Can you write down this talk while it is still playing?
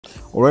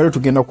olwaleero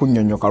tugenda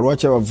kunnyonnyoka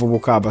lwaki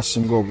abavubuka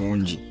abasinga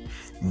obungi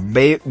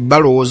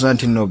balowooza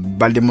nti no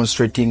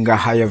bademonstrating a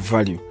higher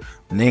value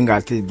naye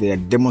ng'ate they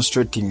are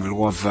demonstrating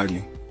lower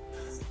value.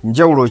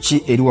 Njawulo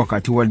ki eri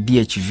wakati wa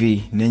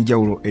DHV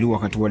n'enjawulo eri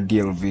wakati wa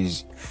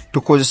DLVs?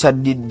 Tukozesa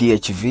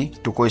DHV,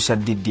 tukozesa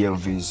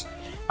DLVs.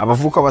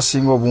 Abavubuka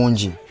basinga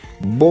obungi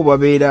bo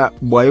babeera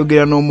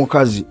bw'ayogera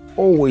n'omukazi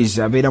always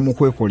abeera mu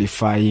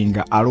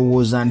kwequalifyinga,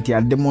 alowooza nti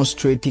a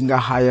demonstrating a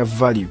higher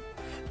value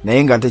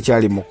naye nga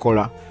tekyali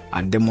mukola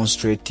a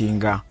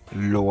demonstrating a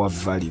lower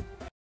value.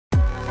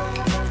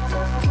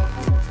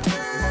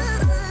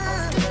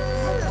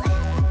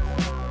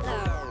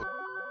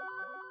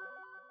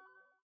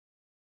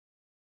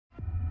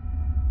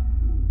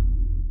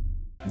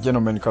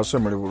 Gentlemen,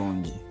 kasomere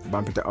bulungi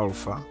bampita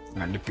Alpha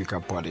nga ndi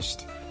pick-up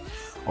artist.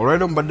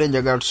 Olwaleero mbadde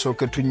njagala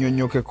tusooke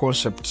tunnyonnyoke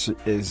concepts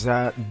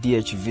eza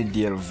DHV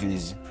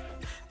DLVs.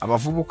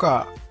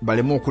 Abavubuka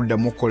baleme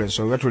okuddamu okukola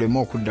ensobi, tuleme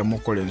okuddamu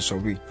okukola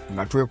ensobi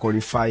nga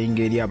twequalifying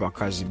eri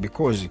abakazi,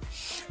 because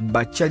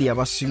bakyali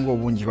abasinga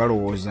obungi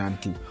balowooza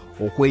nti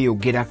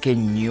okweyogerako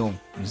ennyo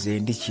nze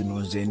ndi kino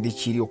nze ndi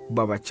kiri,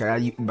 okuba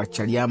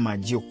bakyali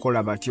amagi,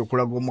 okukola bati,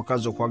 okulaga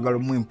omukazi, okwagala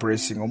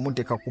omuimpressing,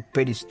 omuteeka ku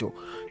pedestal,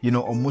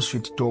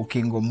 omusweet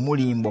talking,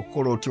 omulimba,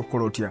 okukola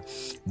otya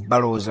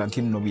balowooza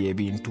nti nno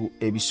byebintu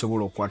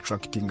ebisobola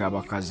okuattractinga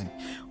abakazi.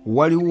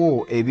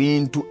 Waliwo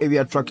ebintu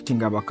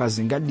ebyattractinga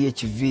abakazi nga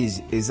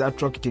DHVs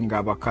ezaattractinga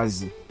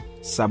abakazi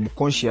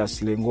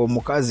subconsciously,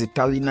 ng'omukazi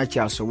talina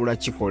kyasobola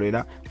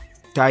kikolera,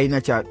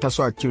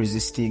 tasobola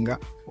kiresistinga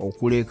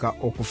okuleka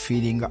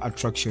okufeelinga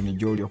attraction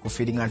gy'oli,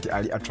 okufeelinga nti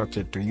ali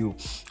attracted to you,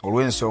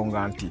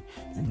 olw'ensonga nti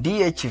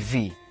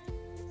DHV,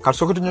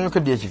 kasooke tunnyonnyoke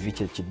DHV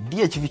kyeki.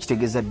 DHV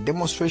kitegeeza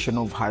demonstration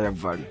of higher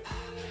value.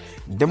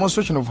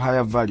 Demonstration of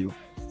higher value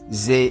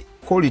ze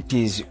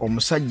qualities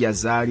omusajja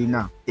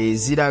zaalina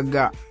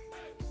eziraga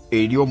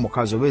eri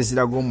omukazi oba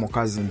eziraga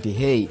omukazi nti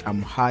hey,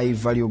 I'm high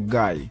value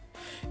guy.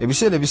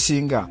 Ebiseera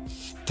ebisinga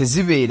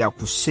tezibeera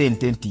ku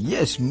ssente nti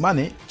yes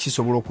money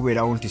kisobola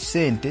okubeerawo nti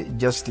ssente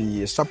just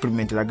a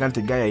supplement laga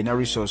nti guy alina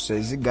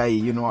resources,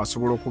 guy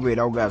asobola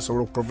okubeerawo, guy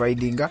asobola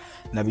okuprovidinga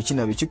na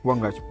biki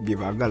kubanga bye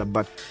baagala,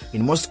 but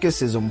in most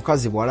cases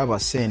omukazi bw'alaba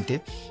ssente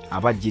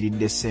aba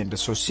ajjiridde ssente.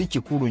 So si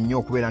kikulu nnyo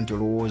okubeera nti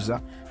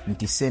olowooza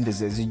nti ssente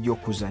ze zijja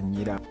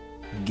okuzannyira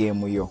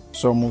game yo.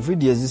 So mu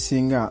video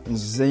ezisinga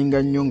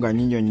nzeyinga nnyo nga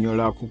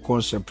nnyonnyola ku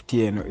concept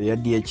eno eya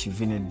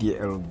DHV ne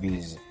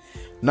DLVs.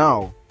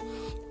 Now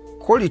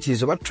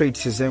qualities oba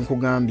traits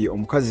ezenkugambye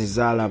omukazi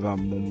zaalaba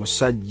mu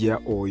musajja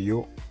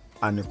oyo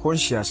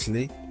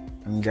unconsciously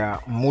nga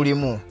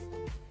mulimu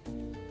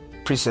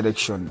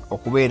preselection,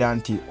 okubeera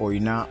nti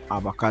oyina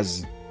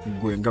abakazi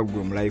gwe nga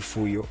gwe mu life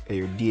yo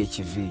eyo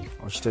DHV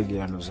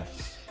okitegeera noza.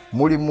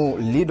 Mulimu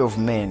lead of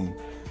men,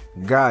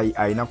 guy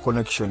alina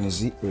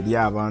connections eri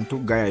abantu,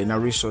 guy alina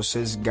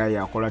resources, guy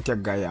akola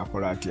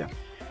atya.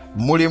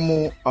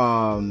 Mulimu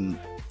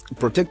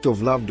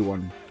protective loved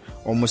one,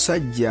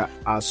 omusajja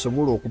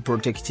asobola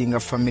okuprotectinga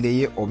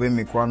family ye oba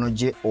emikwano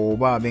gye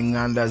oba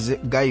ab'eŋŋanda ze,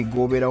 gayi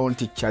gobeerawo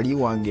nti kyali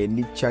wange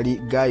ndi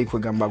kyali, gayi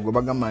kwegamba gwe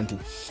bagamba nti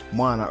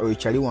mwana oyo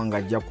kyali wange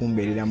ajja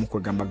kumbeereramu,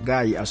 kwegamba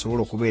gayi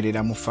asobola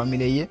okubeerera mu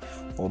family ye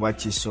oba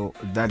kiso.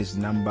 That is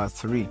number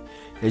 3.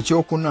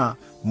 Ekyokuna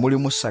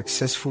mulimu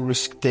successful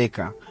risk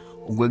taker,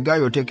 gwe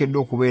gayi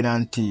oteekeddwa okubeera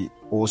nti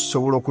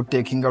osobola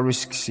okutekinga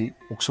risks,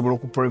 okusobola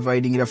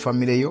okuprovidingira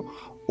family yo,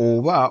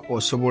 oba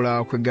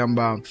osobola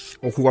kwegamba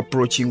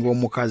okuapproaching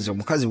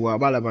omukazi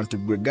bw'aba alaba nti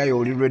gwe gayi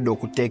oli ready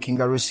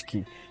okutekinga risk,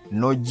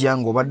 nojja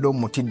ng'obadde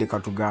omutidde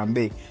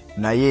katugambe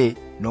naye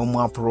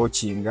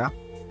n'omuapproachinga.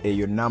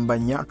 Eyo namba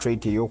 4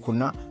 trait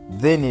eyokuna.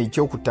 Then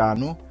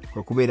ekyokutaano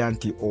kwe kubeera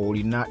nti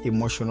olina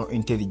emotional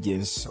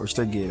intelligence,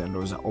 okitegeera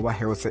ndowooza, oba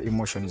healthy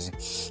emotions,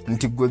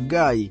 nti gwe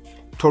gayi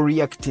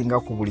toreactinga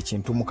ku buli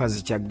kintu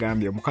mukazi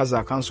kyagambye. Omukazi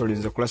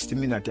akansolinze ku last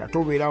minute ate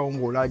obeerawo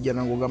ng'olajja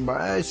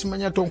nang'ogamba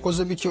simanya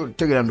tonkoze bityo,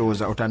 tegeera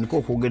ndowooza otandika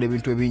okwogera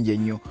ebintu ebingi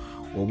ennyo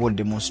oba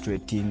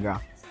odemonstratinga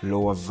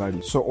lower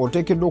value. So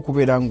oteekeddwa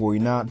okubeera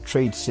ng'olina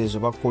traits ezo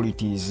oba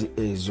qualities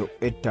ezo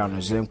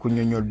 5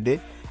 zenkunnyonnyodde,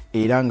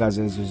 era nga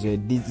zezo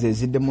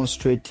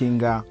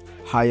zezidemonstratinga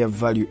higher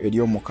value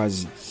eri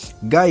omukazi.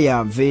 Gayi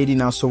ava eri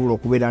n'asobola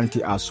okubeera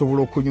nti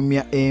asobola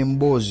okunyumya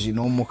emboozi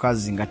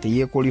n'omukazi nga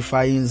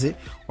teyeequalifyinze,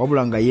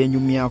 wabula nga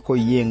yeenyumyako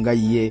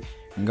ye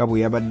nga bwe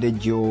yabadde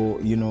gyo,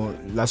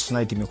 last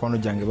night mikwano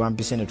gyange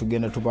bampise ne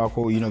tugenda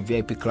tubaako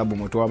VIP club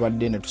mwe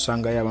twabadde ne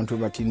tusangayo abantu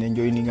bati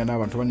n'enjoyininga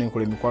n'abantu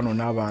banenkola emikwano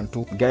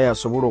n'abantu. Gayi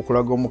asobola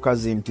okulaga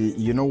omukazi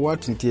nti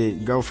what, nti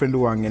girlfriend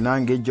wange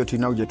nange jjo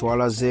tulinawo gye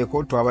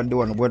twalazeeko, twabadde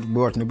wano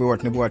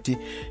bwati.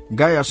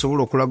 Gayi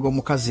asobola okulaga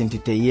omukazi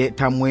nti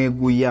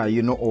tamweguya,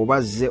 oba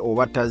azze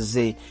oba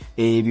tazze.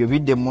 Ebyo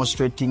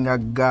bidemonstratinga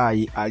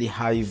gayi ali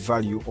high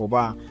value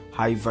oba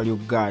high value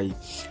guy.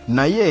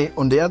 Naye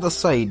on the other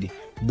side,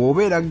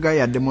 bw'obeera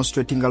gayi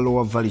demonstrating a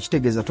lower value,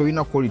 kitegeeza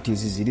tolina qualities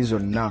ziri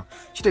zonna.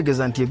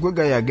 Kitegeeza nti gwe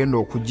gayi agenda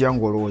okujja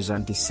ng'olowooza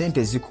nti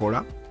ssente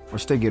zikola,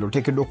 okitegeera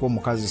oteekeddwa okuba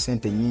omukazi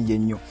ssente nnyingi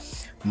ennyo.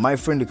 My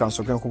friend,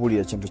 kansooke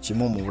nkubulira kintu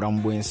kimu mu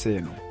bulamu bw'ensi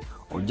eno.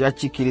 ojja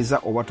kikiriza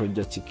oba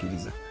tojja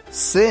kikiriza.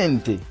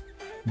 Sente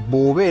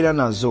bw'obeera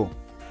nazo,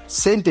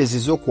 sente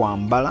zizo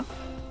kwambala,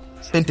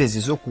 sente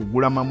zizo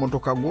kugula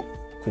mamotoka go,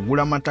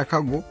 kugula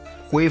mataka go,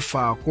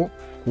 kwefaako,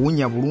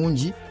 kuwunya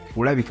bulungi,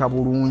 kulabika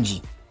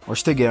bulungi.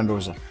 Okitegeera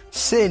ndowooza.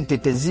 Sente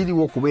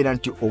teziriwo kubeera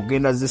nti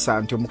ogenda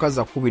zisa nti omukazi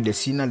akubidde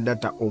sina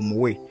data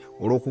omuwe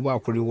olw'okuba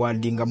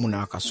akuliwandingamu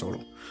n'akasolo.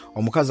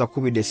 Omukazi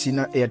akubidde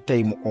sina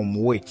airtime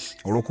omuwe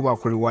olw'okuba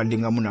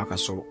akuliwandingamu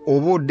n'akasolo.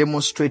 Oba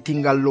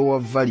demonstrating a lower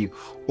value.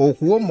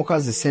 Okuwa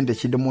omukazi sente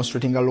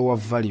kidemonstrating a lower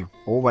value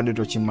oba obadde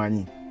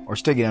tokimanyi.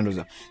 Okitegeera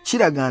ndowooza.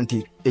 Kiraga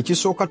nti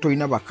ekisooka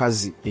toyina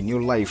bakazi in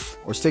your life.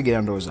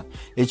 Okitegeera ndowooza.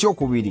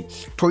 Ekyokubiri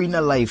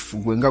toyina life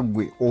gwe nga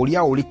gwe oli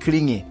awo oli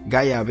clinging,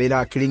 gaya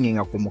abeera clinging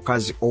ku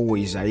mukazi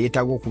always,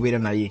 ayetaaga okubeera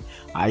naye,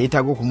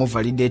 ayetaaga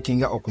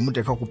okumuvalidatinga,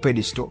 okumuteeka ku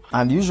pedestal.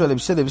 And usually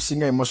ebiseera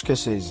ebisinga in most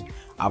cases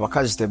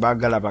abakazi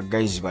tebaagala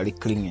bagayizi bali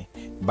clinging,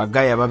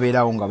 bagaya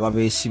babeerawo nga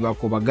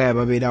babeesibako, bagaya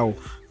babeerawo.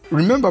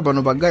 Remember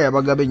bano bagaya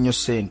bagaba ennyo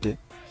sente,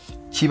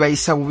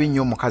 kibayisa bubi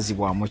nnyo omukazi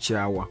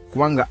bw'amukyawa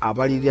kubanga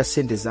abalirira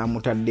sente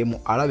zamutaddemu,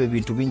 alaba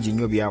ebintu bingi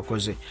nnyo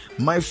byakoze.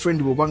 My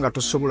friend, bw'obanga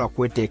tosobola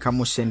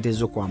kweteekamu sente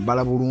zo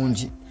kwambala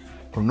bulungi,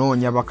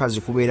 kunoonya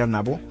bakazi kubeera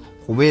nabo,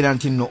 kubeera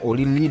nti nno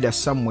oli leader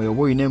somewhere,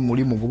 oba olina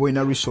mulimu, oba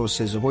olina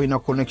resources, oba olina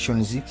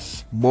connections,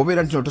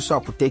 bw'obeera nti nno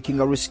tosobola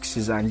kutakinga risks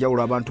za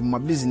njawulo. Abantu mu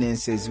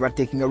businesses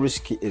batakinga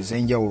risk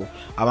ez'enjawulo,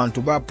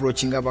 abantu ba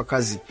approaching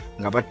abakazi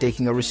nga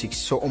batakinga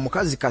risks. So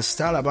omukazi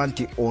kasita alaba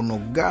nti ono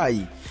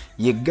gayi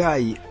ye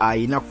gayi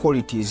ayina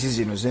qualities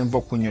zino zenva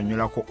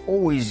okunyonyolako,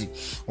 always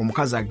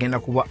omukazi agenda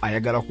kuba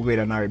ayagala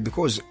kubeera nawe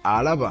because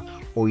alaba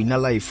oyina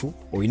life,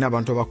 oyina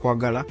abantu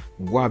abakwagala,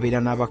 gwabeera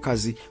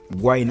n'abakazi,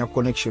 gwayina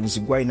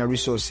connections, gwayina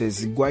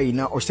resources,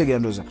 gwayina, okitegeera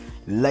ndowooza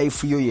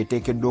life yo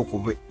yeteekeddwa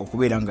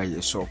okubeera nga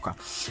yesooka.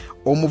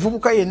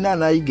 Omuvubuka yenna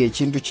anayiga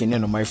ekintu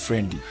kinene, my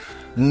friend,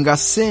 nga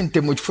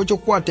sente mu kifo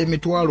ky'okukwata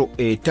emitwalo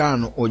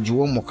 5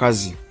 ogiwa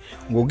omukazi,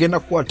 ng'ogenda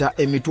kukwata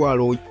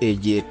emitwalo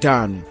egyo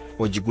 5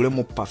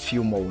 ogigulemu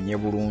perfume owunye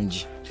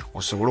bulungi,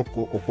 osobola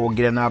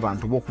okwogera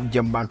n'abantu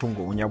b'okujja mu bantu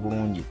ng'owunya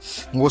bulungi.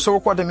 Ng'osobola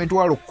okukwata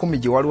emitwalo 10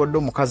 gye wali wadde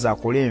omukazi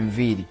akola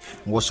enviiri,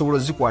 ng'osobola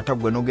ozikwata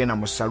gwe n'ogenda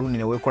mu saluni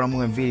ne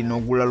weekolamu enviiri,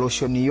 n'ogula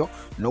lotion yo,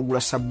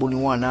 n'ogula sabbuuni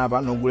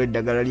wanaaba, n'ogula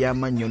eddagala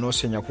ly'amannyo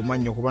n'osenya ku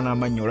mannyo kuba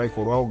n'amannyo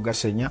olayika olwawo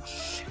gasenya.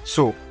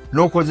 So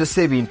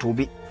n'okozesa ebintu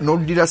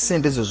n'oddira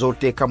ssente zo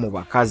z'oteeka mu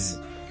bakazi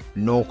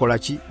n'okola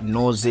ki,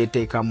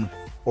 n'ozeeteekamu.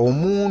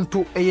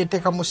 Omuntu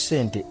eyeteekamu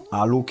ssente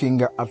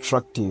alookinga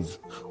attractive.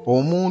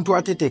 Omuntu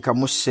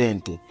ateteekamu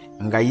ssente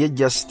nga ye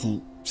just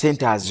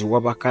ssente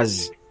aziwa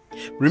bakazi.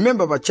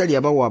 Remember bakyali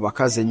abawa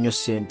abakazi ennyo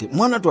ssente,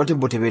 mwana twate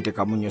bo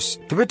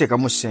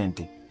tebeteekamu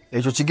ssente.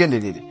 Ekyo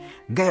kigenderere.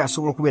 Gaya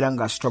asobola okubeera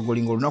nga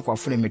struggling olunaku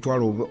afuna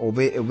emitwalo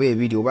oba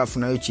 2 oba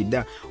afunayo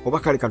kidda, oba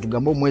kale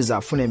katugamba omwezi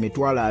afuna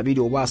emitwalo 2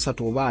 oba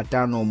 3 oba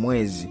 5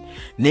 omwezi,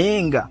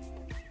 naye nga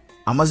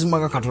amazima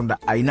ga Katonda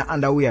alina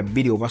underwear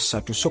 2 oba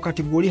 3. So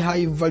kati gwe oli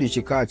high value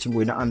kika ki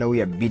ng'olina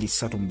underwear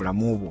 2-3 mu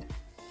bulamu bwo?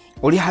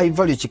 Oli high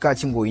value kika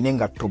ki ng'olina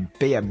engatto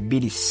pair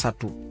 2-3?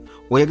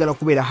 Oyagala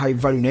kubeera high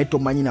value naye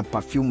tomanyi na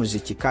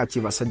perfumes kika ki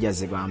basajja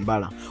ze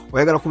bambala.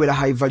 Oyagala kubeera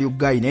high value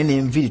guy naye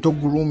n'enviiri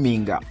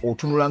toguluminga,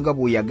 otunulanga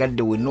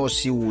bw'oyagadde wenna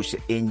osiiwuuse,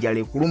 enjala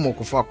ekuluma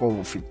okufaako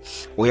obufi.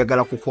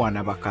 Oyagala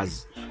kukwana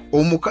bakazi.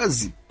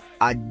 Omukazi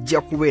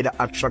ajja kubeera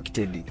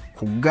attracted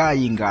ku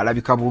gayi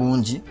ng'alabika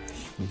bulungi,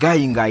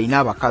 gayi ng'ayina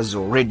abakazi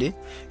already,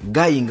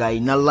 gayi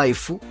ng'ayina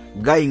life,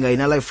 gayi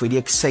ng'ayina life eri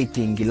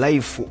exciting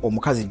life.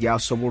 Omukazi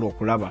gy'asobola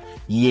okulaba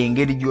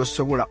y'engeri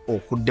gy'osobola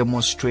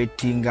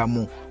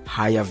okudemonstratingamu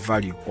higher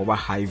value oba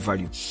high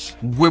value.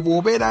 Gwe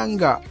bw'obeera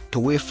nga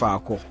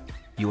toweefaako,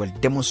 you are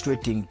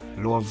demonstrating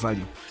lower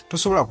value.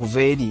 Tosobola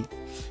kuva eri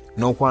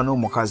n'okwana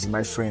omukazi,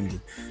 my friend,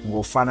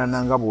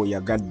 ng'ofaanana nga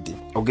bw'oyagadde.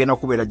 Ogenda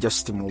kubeera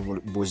just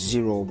mu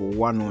buziro obwo,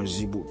 1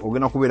 ozibu,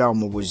 ogenda kubeera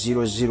mu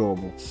buziro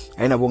obwo,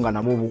 aye nabwo nga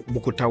nabwo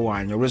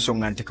bukutawaanya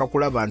olw'ensonga nti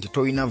kakulaba nti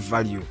toyina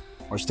value.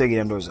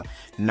 Okitegeera ndowooza.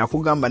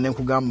 Nakugamba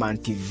nenkugamba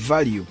nti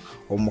value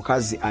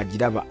omukazi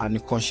agiraba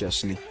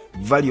unconsciously.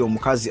 Value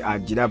omukazi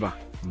agiraba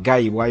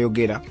gayi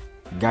bw'ayogera,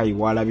 gayi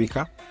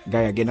bw'alabika,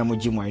 gayi agenda mu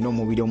gym alina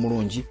omubiri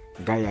omulungi,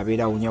 gayi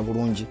abeera awunya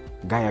bulungi,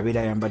 gayi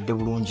abeera ayambadde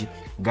bulungi,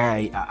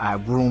 gayi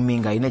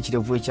grooming alina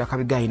ekirevu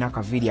ekyakabi, gayi alina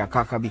akaviiri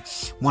akakabi,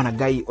 mwana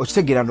gayi.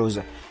 Okitegeera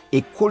ndowooza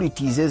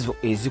equalities ezo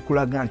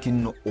ezikulaga nti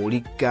nno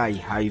oli gayi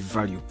high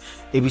value.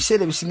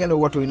 Ebiseera ebisinga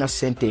n'oba tolina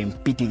ssente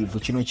empitirivu,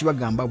 kino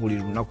kibagamba buli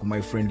lunaku,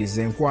 my friend,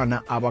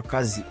 zenkwana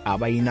abakazi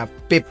abalina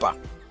paper,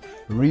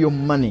 real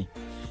money,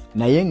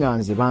 naye nga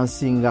nze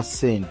bansinga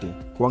ssente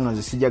kubanga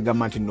nze sijja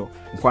gamba nti no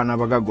nkwana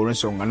abagagga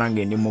olw'ensonga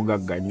nange ndi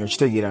mugagga nnyo.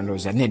 Kitegeera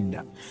ndowooza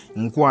nedda,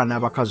 nkwana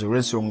abakazi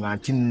olw'ensonga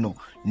nti nno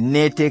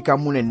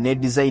neeteekamu ne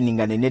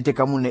designinga ne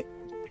neeteekamu ne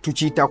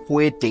tukiyita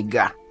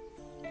kwetega.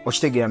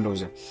 okitegeera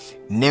ndowooza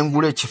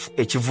nengula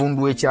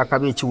ekivundu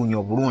ekyakabi ekiwunya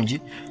obulungi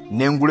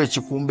nengula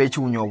ekikumba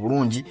ekiwunya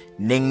obulungi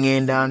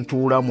nengenda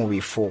ntuula mu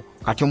bifo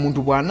kati omuntu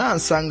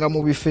bw'anansanga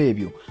mu bifo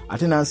ebyo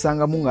ate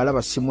nansangamu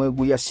ng'alaba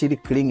simweguya siri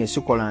clean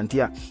esikola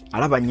ntya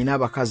alaba nnyina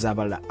abakazi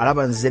abalala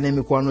alaba nze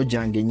n'emikwano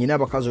gyange nnyina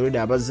abakazi olwedde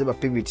abazze ba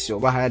pivots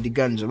oba hired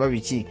guns oba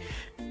biki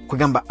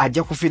kugamba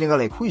ajja kufiiringa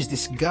like who is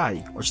this guy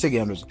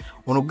okitegeera ndowooza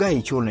ono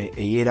guy kyono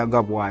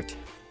eyeeraga bw'ati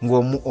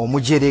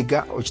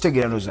ng'omujerega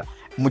okitegeera ndowooza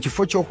mu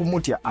kifo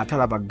ky'okumutya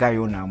atalaba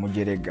gayo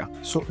n'amujerega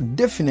so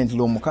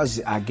definitely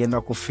omukazi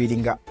agenda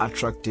kufiiringa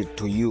attracted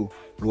to you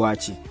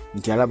lwaki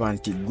nti alaba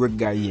nti gwe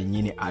gayi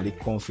yennyini ali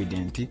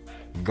confident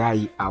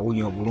gayi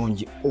awunya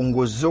obulungi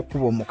ongozze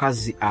okuba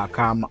omukazi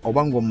akaama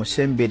oba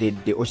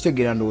ng'omusemberedde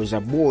okitegeera ndowooza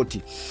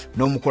bwoti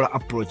n'omukola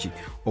approach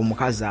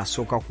omukazi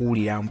asooka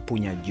kuwulira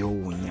mpunya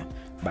gy'owunya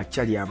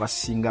bakyali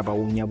abasinga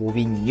bawunya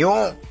bubi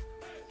nnyo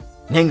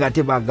naye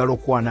ng'ate baagala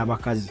okwana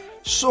abakazi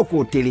sooka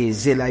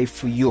otereeze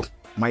life yo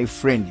my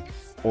friend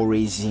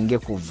oraisinge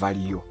ku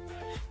value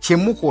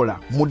kyemukola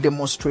mu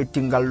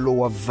demonstratinga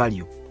lower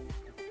value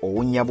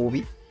owunya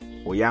bubi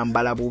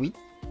oyambala bubi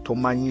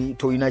tomanyi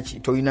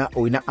toyina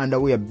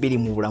underwear bbiri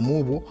mu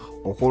bulamu bwo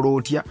okola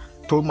otya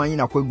tomanyi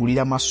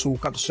nakwegulira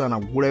masuuka tosobola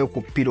nagulayo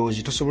ku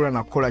pillows tosobola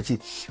nakola ki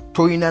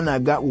toyina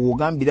naga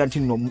wogambira nti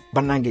no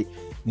banange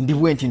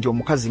ndibwe nti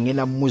omukazi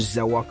ngenda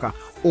muzza waka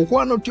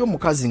okwana otyo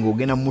omukazi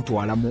ng'ogenda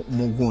mutwala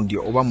mu gundi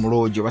oba mu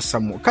lodge oba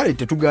samu kale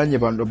tetuganye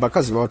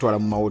bakazi babatwala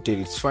mu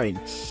mahoteli it's fine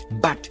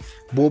but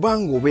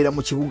bw'obanga obeera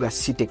mu kibuga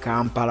City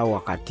Kampala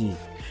wakati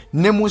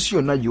ne munsi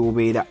yonna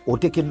gy'obeera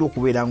oteekeddwa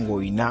okubeera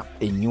ng'olina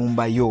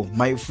ennyumba yo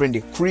my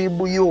friend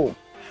crib yo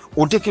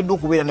oteekeddwa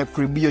okubeera ne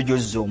crib yo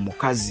gy'ozza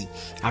omukazi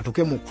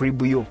atuke mu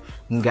crib yo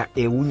nga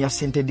ewunya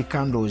scented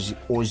candles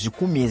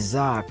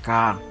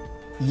ozikumizaaka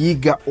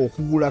yiga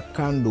okugula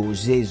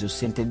candles ezo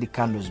scented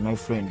candles my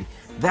friend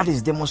that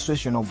is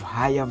demonstration of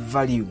higher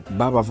value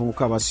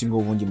babavubuka abasinga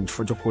obungi mu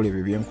kifo ky'okukola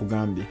ebyo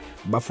byenkugambye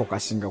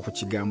bafokasinga ku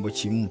kigambo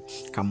kimu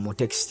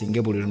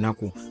kamutextinge buli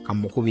lunaku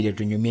kamukubire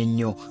tunyumye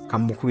nnyo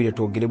kamukubire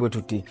twogere bwe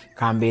tuti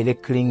kambeere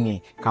clean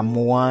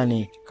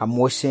kamuwaane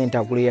kamuwe sente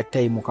agule ya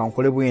time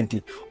kankole bwe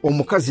nti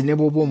omukazi ne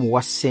bw'oba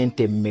omuwa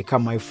sente mmeka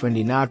my friend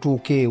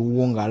n'atuuka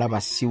ewuwo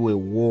ng'alaba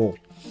siwewo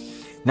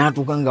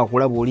n'atuuka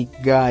ng'akulaba oli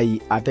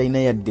gaayi atalina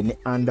yadde ne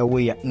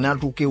underwear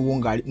n'atuuka ewuwo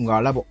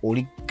ng'alaba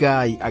oli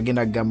gaayi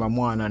agenda kugamba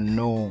mwana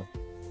no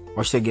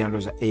okitegeera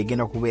ndowooza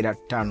egenda kubeera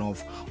turn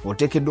off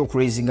oteekeddwa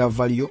okuraisinga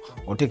value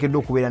oteekeddwa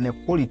okubeera ne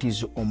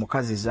qualities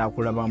omukazi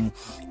zakulabamu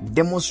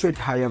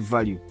demonstrate higher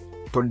value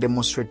to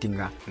demonstrating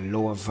a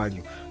lower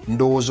value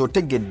ndowooza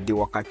otegedde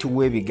wakati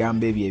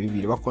w'ebigambo ebyo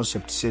ebibiri ba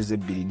concepts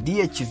ebbiri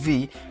DHV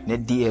ne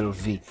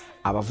DLV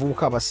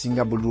abavubuka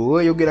abasinga buli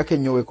lweyogerako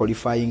ennyo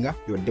wequalifyinga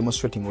you're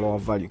demonstrating lower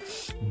value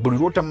buli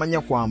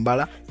lwotamanya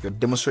kwambala you're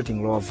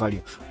demonstrating lower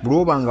value buli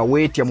lwobanga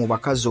weetya mu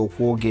bakazi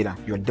okwogera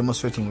you're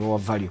demonstrating lower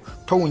value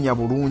towunya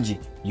bulungi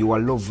you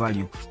are low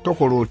value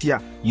tokola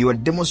otya you are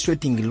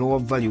demonstrating lower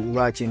value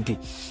lwaki nti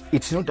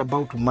it's not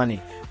about money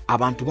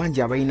abantu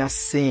bangi abalina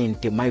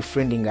sente my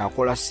friend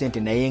ng'akola sente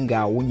naye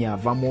ng'awunya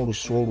avamu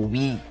olusu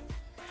olubi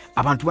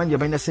abantu bangi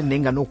abalina sente naye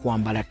nga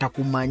n'okwambala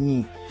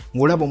takumanyi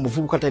ng'olaba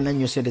omuvubuka talina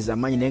nnyo sente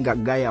z'amaanyi naye nga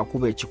gaaya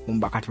akuba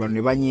ekikumba kati bano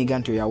ne banyiiga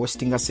nti oyo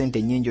awestinga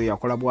sente nnyingi oyo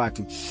akola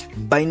bw'ati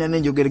balina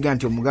n'enjogerega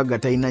nti omugagga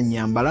talina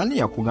nnyambala ani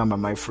yakugamba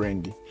my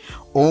friend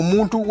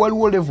omuntu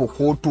waliwo level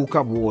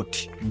kw'otuuka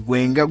bw'oti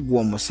gwenga gwe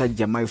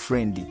omusajja my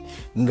friend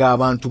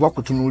ng'abantu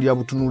bakutunuulira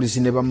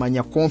butunuulizi ne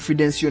bamanya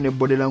confidence yo ne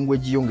body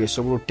language yo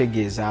ng'esobola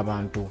okutegeeza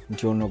abantu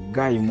nti ono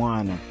gayi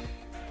mwana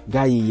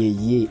gayi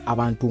yeye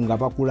abantu nga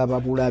bakulaba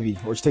bulabi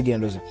okitegeera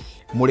ndowooza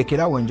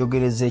mulekerawo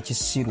enjogereza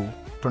ekisiru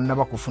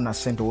tonnaba kufuna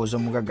ssente owooza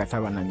omugagga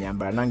taba na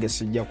nyambala nange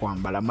sijja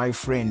kwambala my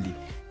friend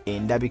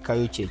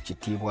endabikayo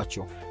kyekitiibwa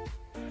kyo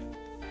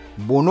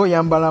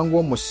bw'onooyambala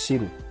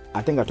ng'omusiru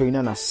ate nga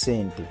tolina na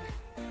ssente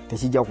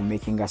tekijja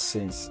kumakinga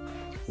sense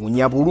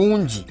unya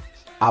bulungi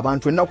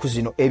abantu ennaku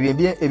zino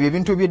ebyo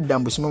ebintu by'edda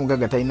mbusima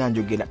omugagga talina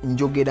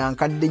njogera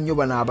nkadde nnyo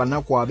bano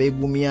abanaku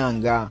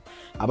abeegumyanga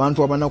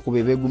abantu abanaku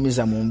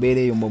beegumiza mu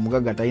mbeera eyo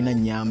omugagga talina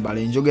nyambala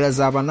enjogera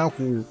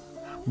z'abanaku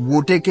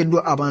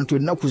gwoteekeddwa abantu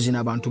ennaku zino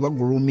abantu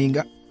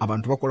baguluminga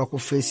abantu bakola ku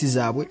feesi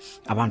zaabwe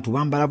abantu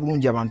bambala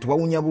bulungi abantu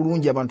bawunya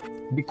bulungi abantu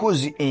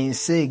because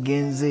ensi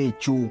egenze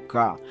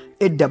ekyuka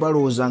edda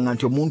balowoozanga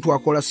nti omuntu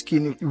akola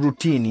skin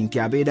routine nti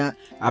abeera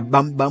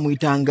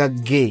bamuyitanga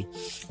ge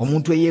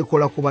omuntu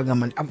eyeekolako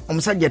bagamba nti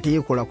omusajja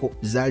teyeekolako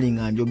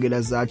zaalinga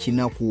njogera za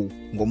kinaku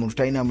ng'omuntu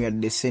talinamu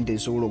yadde ssente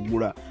ezisobola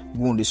okugula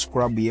gundi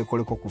scrub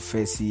yeekoleko ku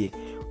feesi ye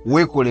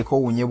weekoleko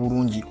owunye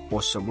bulungi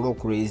osobole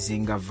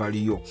okuraisinga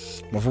value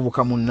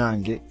muvubuka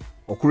munnange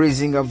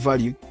okuraisinga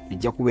value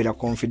ejja kubeera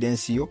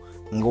confidence yo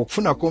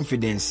ng'okufuna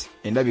confidence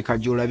endabika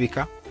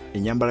gy'olabika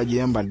ennyambala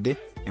gy'oyambadde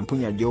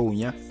empunya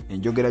gy'owunya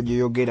enjogera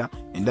gy'oyogera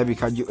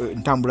endabika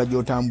entambula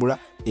gy'otambula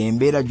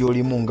embeera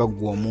gy'olimu nga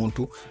ggwe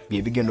omuntu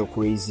bye bigenda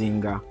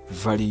okuraisinga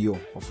value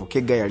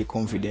ofuuke ga yali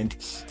confident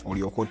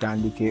olyoka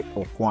otandike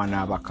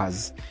okwana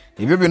abakazi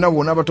ebyo byonna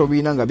bwona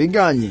batobiina nga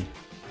biganye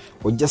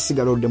ojja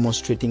sigala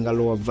demonstrating a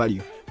lower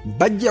value.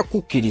 Bajja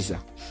kukkiriza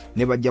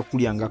ne bajja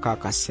kulyangako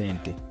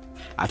akasente.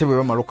 Ate bwe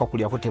bamala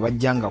okukakulyako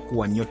tebajjanga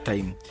kuwa nnyo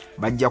time,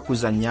 bajja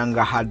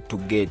kuzannyanga hard to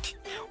get.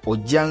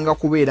 Ojjanga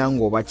kubeera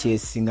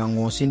ng'obakyesinga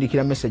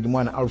ng'onsindikira message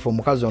mwana Alpha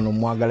omukazi ono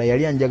mwagala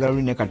yali anjagala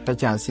luli ne kati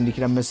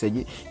takyansindikira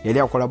message yali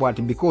akola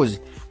bw'ati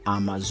because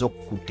amaze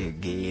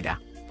okukutegeera.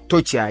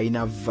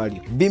 Tokyalina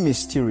value. Be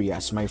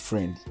mysterious my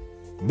friend.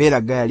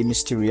 Beera guy ali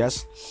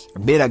mysterious.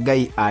 Beera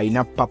guy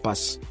alina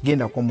purpose.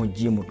 Gendako mu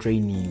gym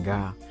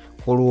traininga.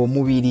 Olwo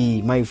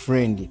omubiri my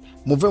friend.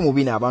 Muve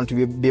mubina abantu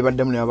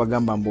bebaddamu ne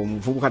babagamba mbu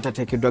omuvubuka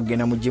tateekeddwa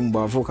kugenda mu gym,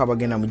 abavubuka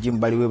bagenda mu gym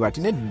baliwe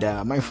bati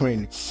nedda my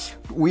friend.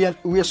 We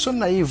are so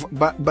naive.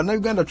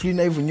 Bannayuganda tuli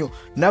naive nnyo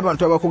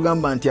n'abantu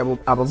abakugamba nti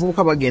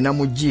abavubuka bagenda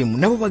mu gym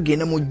nabo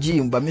bagenda mu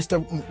gym ba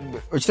Mr.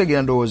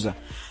 Okitegeera ndowooza.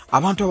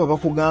 Abantu abo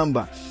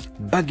bakugamba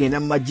bagenda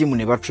mu gym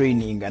ne ba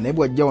traininga naye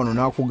bwajja wano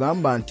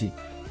n'akugamba nti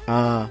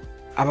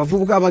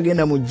abavubuka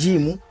bagenda mu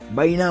gym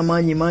balina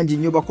amaanyi mangi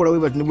nnyo bakola we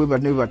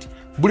bati.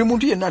 Buli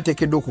muntu yenna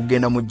ateekeddwa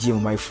okugenda mu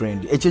gym my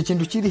friend. Ekyo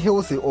kintu kiri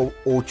healthy.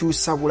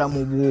 Okyusa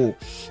bulamu bwo,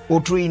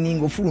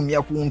 otraining,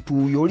 ofulumya ku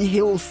ntuuyo, oli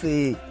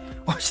healthy.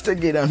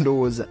 Okitegeera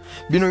ndowooza.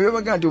 Bino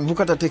byebaga nti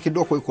omuvubuka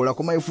tateekeddwa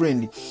okwekolako my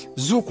friend.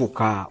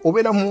 Zuukuka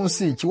obeera mu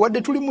nsi ki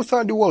wadde tuli mu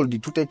third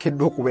world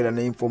tuteekeddwa okubeera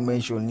ne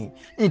information.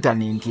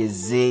 Internet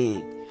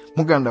eze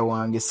muganda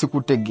wange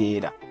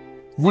sikutegeera.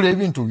 Gula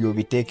ebintu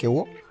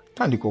by'obiteekewo,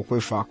 tandika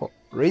okwefaako.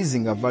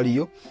 Raising a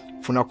value,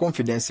 funa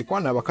confidence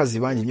kwana abakazi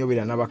bangi nnyo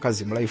beera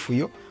n'abakazi mu life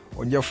yo,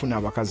 ojja funa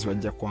abakazi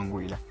bajja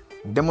kwanguyira.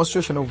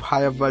 Demonstration of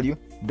higher value,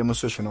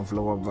 demonstration of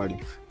lower value.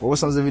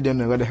 Obusanze video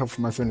ne bade help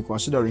my friend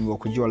considering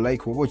okujua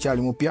like obo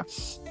kyali mupya,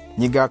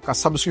 nyiga ka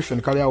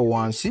subscription kali awo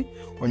wansi,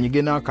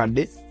 onyige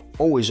n'akadde,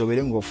 always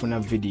obere ng'ofuna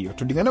video.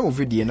 Tudingana mu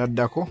video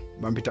enaddako,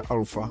 bampita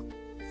Alpha.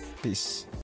 Peace.